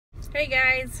Hey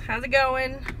guys, how's it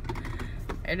going?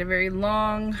 I had a very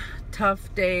long,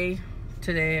 tough day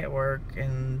today at work,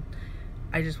 and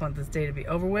I just want this day to be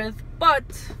over with.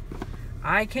 But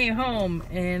I came home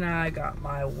and I got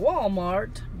my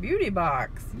Walmart beauty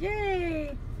box.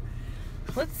 Yay!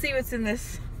 Let's see what's in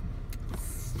this.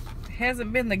 It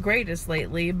hasn't been the greatest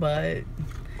lately, but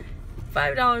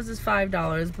 $5 is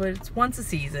 $5, but it's once a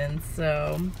season.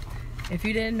 So if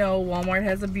you didn't know, Walmart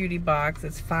has a beauty box.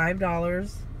 It's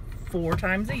 $5 4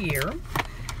 times a year,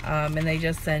 and they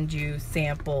just send you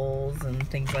samples and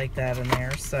things like that in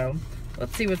there. So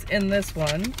let's see what's in this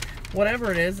one.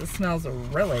 Whatever it is, it smells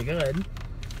really good.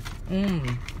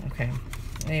 Okay,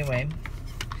 anyway,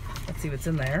 let's see what's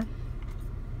in there.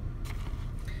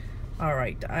 All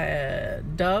right,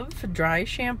 Dove dry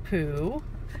shampoo.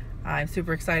 I'm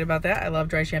super excited about that. I love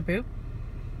dry shampoo.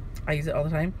 I use it all the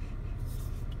time.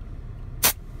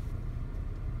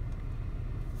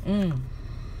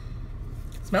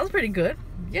 Smells pretty good.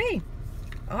 Yay.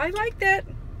 Oh, I like that.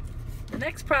 The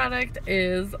next product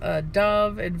is a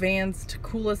Dove Advanced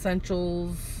Cool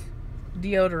Essentials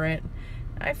deodorant.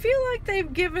 I feel like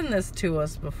they've given this to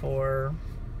us before.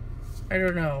 I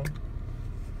don't know.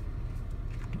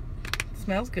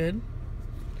 Smells good.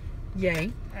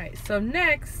 Yay. Alright, so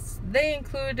next they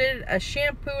included a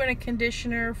shampoo and a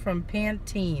conditioner from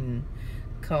Pantene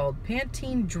called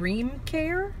Pantene Dream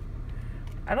Care.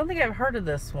 I don't think I've heard of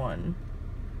this one.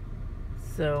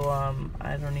 So,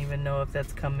 I don't even know if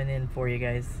that's coming in for you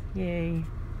guys. Yay.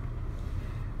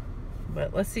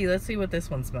 But let's see what this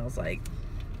one smells like.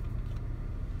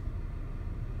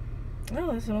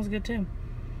 Oh, this smells good too.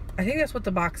 I think that's what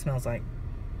the box smells like.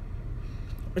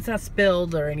 It's not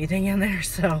spilled or anything in there,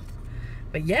 so.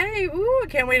 But yay, ooh, I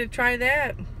can't wait to try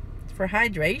that. It's for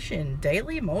hydration,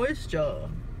 daily moisture.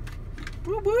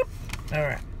 Whoop, whoop. All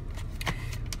right.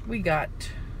 We got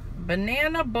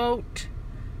Banana Boat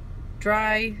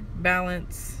Dry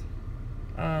Balance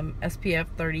SPF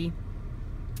 30.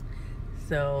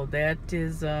 So that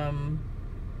is it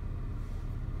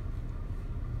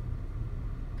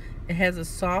has a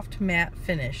soft matte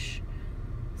finish.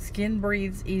 Skin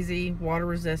breathes easy, water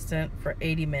resistant for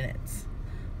 80 minutes.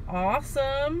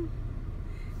 Awesome.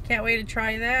 Can't wait to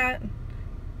try that.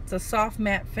 It's a soft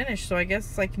matte finish, so I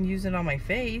guess I can use it on my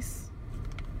face.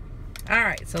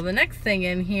 Alright, so the next thing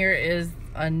in here is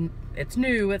it's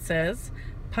new. It says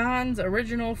Pond's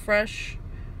Original Fresh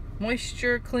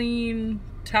Moisture Clean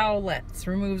Towelettes.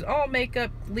 Removes all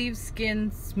makeup, leaves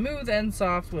skin smooth and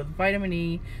soft with vitamin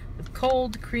E with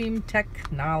cold cream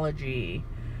technology.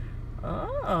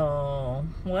 Oh,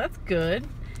 well, that's good,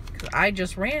 because I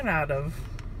just ran out of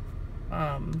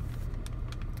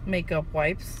makeup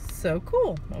wipes. So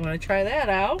cool. I'm going to try that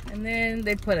out. And then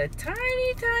they put a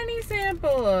tiny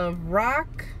sample of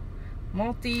Rock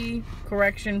Multi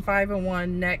Correction 5-in-1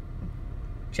 neck,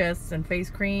 chest, and face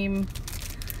cream.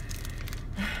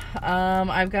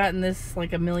 I've gotten this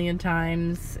like a million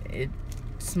times. It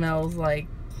smells like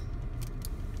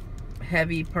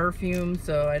heavy perfume,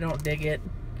 so I don't dig it.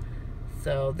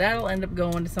 So that'll end up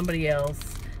going to somebody else.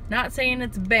 Not saying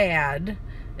it's bad.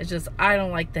 It's just I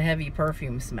don't like the heavy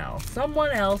perfume smell.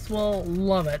 Someone else will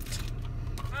love it.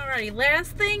 Alrighty,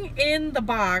 last thing in the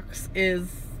box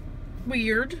is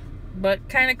weird, but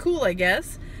kind of cool, I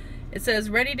guess. It says,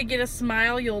 ready to get a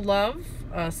smile you'll love.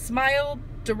 Smile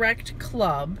Direct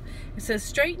Club. It says,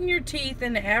 straighten your teeth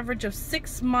in an average of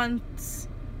 6 months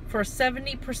for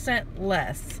 70%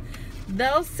 less.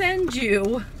 They'll send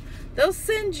you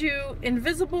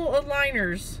invisible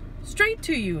aligners straight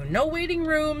to you. No waiting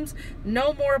rooms,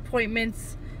 no more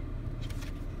appointments.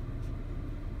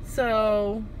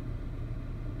 So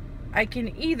I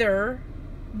can either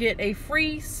get a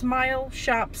free Smile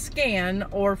Shop scan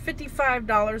or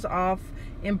 $55 off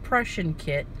impression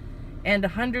kit and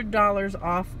 $100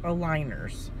 off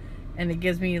aligners. And it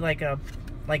gives me like a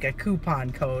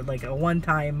coupon code, like a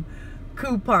one-time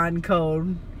coupon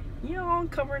code. You know, I'm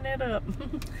covering it up.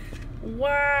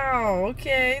 Wow,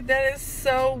 okay, that is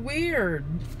so weird.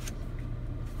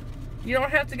 You don't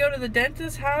have to go to the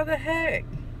dentist? How the heck?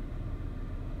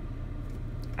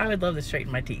 I would love to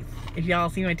straighten my teeth. If y'all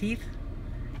see my teeth,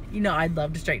 you know I'd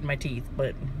love to straighten my teeth,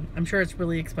 but I'm sure it's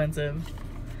really expensive.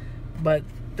 But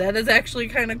that is actually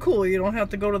kind of cool. You don't have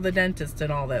to go to the dentist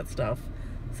and all that stuff.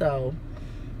 So,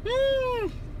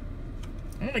 I'm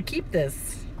gonna keep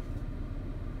this.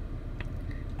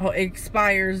 Oh, it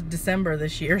expires December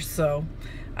this year, so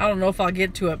I don't know if I'll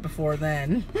get to it before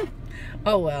then.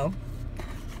 Oh well.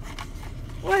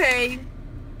 Well, hey,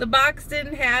 the box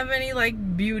didn't have any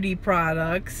like beauty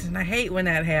products, and I hate when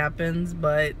that happens,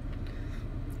 but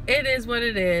it is what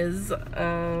it is.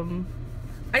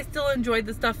 I still enjoyed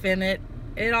the stuff in it.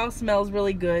 It all smells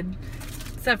really good,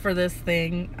 except for this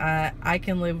thing. I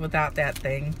can live without that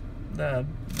thing, the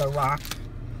rock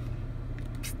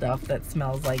stuff that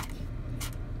smells like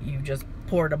you just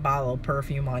poured a bottle of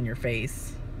perfume on your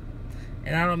face.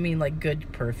 And I don't mean like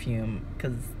good perfume,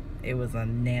 because it was a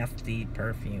nasty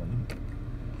perfume.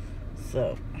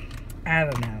 So, I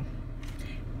don't know.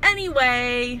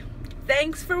 Anyway,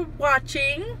 thanks for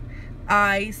watching.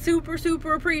 I super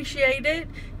appreciate it.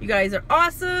 You guys are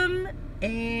awesome.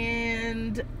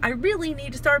 And I really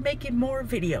need to start making more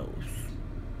videos.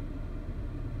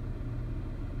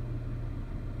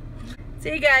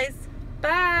 See you guys.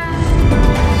 Bye.